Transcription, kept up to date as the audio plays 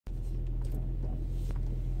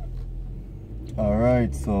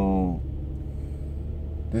Alright, so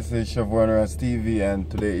this is Chevroneras TV and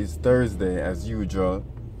today is Thursday as usual.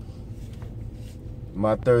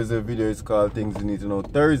 My Thursday video is called Things You Need to Know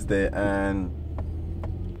Thursday, and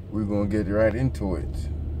we're gonna get right into it.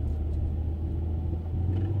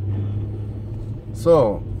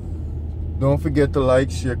 So don't forget to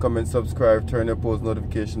like, share, comment, subscribe, turn your post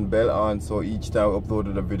notification bell on so each time I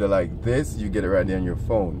upload a video like this you get it right there on your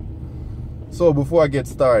phone. So before I get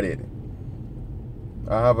started,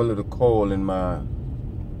 I have a little cold in my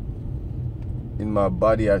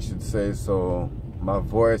body, I should say, so my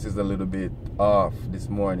voice is a little bit off this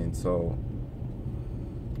morning, so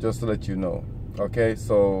just to let you know. Okay,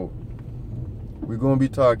 so we're going to be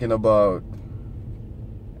talking about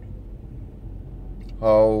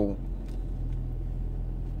how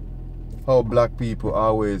black people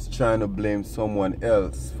always trying to blame someone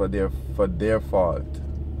else for their fault,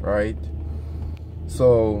 right?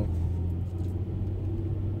 So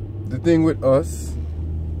the thing with us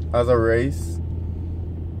as a race,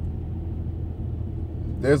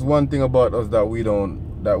 there's one thing about us that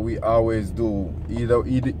we always do, either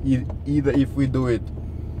if we do it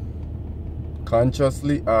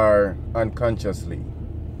consciously or unconsciously.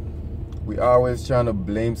 We always trying to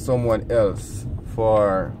blame someone else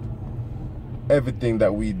for everything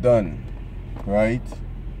that we done, right?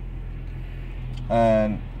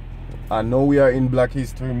 And I know we are in Black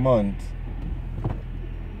History Month,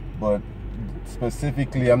 but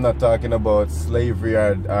specifically I'm not talking about slavery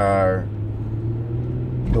or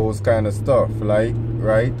those kind of stuff, like,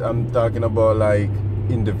 right? I'm talking about like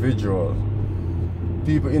individual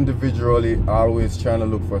people individually always trying to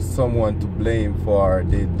look for someone to blame for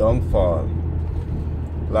their downfall.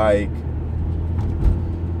 Like,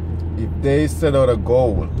 if they set out a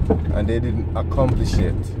goal and they didn't accomplish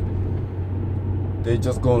it, they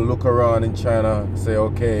just gonna look around and trying to say,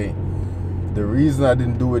 okay, the reason I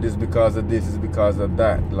didn't do it is because of this, is because of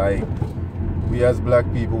that. Like, we as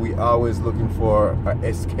black people, we always looking for an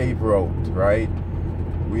escape route, right?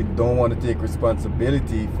 We don't want to take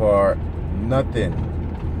responsibility for nothing.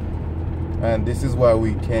 And this is why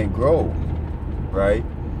we can't grow, right?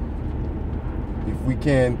 If we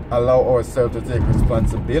can't allow ourselves to take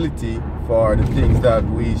responsibility for the things that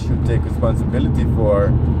we should take responsibility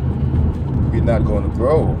for, we're not going to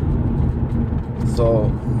grow.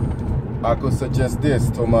 So I could suggest this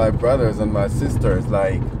to my brothers and my sisters,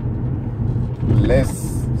 like,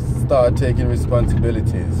 let's start taking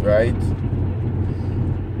responsibilities, right?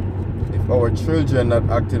 If our children are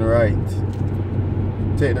not acting right,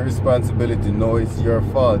 take the responsibility. No, it's your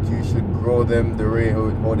fault. You should grow them the way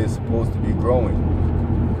how they're supposed to be growing.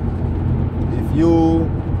 If you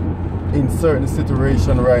in certain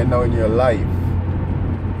situation right now in your life,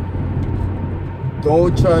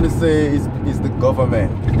 don't try to say it's the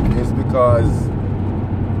government, it's because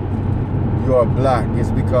you are black,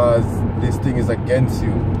 it's because this thing is against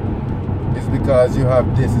you, it's because you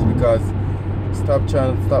have this, it's because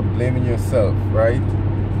stop blaming yourself, right?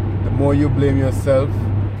 The more you blame yourself,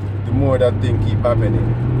 the more that thing keep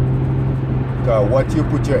happening. Because what you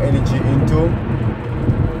put your energy into,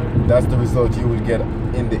 that's the result you will get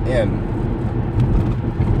in the end.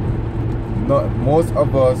 Most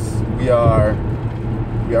of us, we are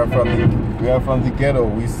from the ghetto.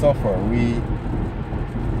 We suffer. We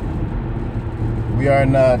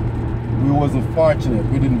wasn't fortunate.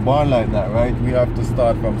 We didn't born like that, right? We have to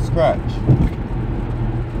start from scratch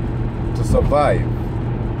to survive.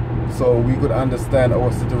 So we could understand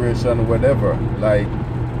our situation, whatever, like,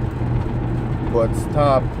 but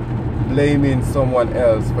stop blaming someone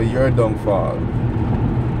else for your downfall.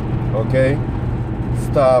 Okay?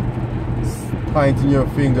 Stop pointing your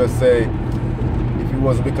finger, say, if it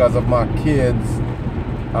was because of my kids,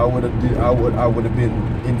 I would have been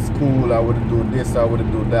in school, I would have done this, I would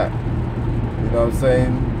have done that. You know what I'm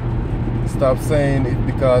saying? Stop saying it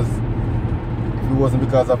because if it wasn't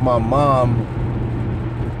because of my mom,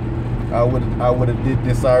 I would have did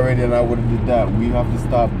this already and I would have did that. We have to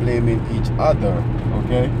stop blaming each other,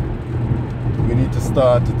 okay? We need to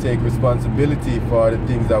start to take responsibility for the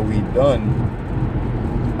things that we've done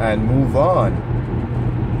and move on.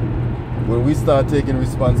 When we start taking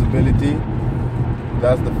responsibility,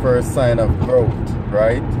 that's the first sign of growth,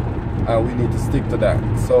 right? And we need to stick to that.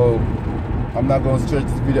 So I'm not going to stretch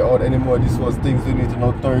this video out anymore. This was Things You Need to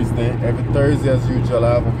Know Thursday. Every Thursday, as usual,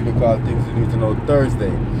 I have a video called Things You Need to Know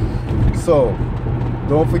Thursday. So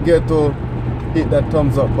don't forget to hit that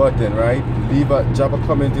thumbs up button, right? Drop a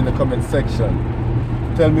comment in the comment section.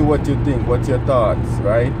 Tell me what you think, what's your thoughts,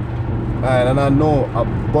 right? And I know a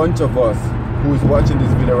bunch of us who is watching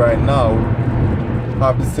this video right now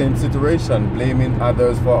have the same situation, blaming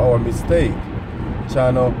others for our mistake.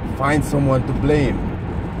 channel, find someone to blame.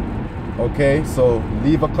 Okay, so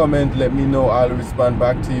leave a comment, let me know, I'll respond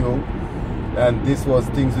back to you. And this was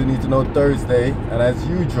Things We Need to Know Thursday, and as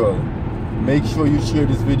usual, make sure you share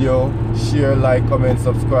this video, share, like, comment,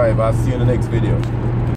 subscribe. I'll see you in the next video.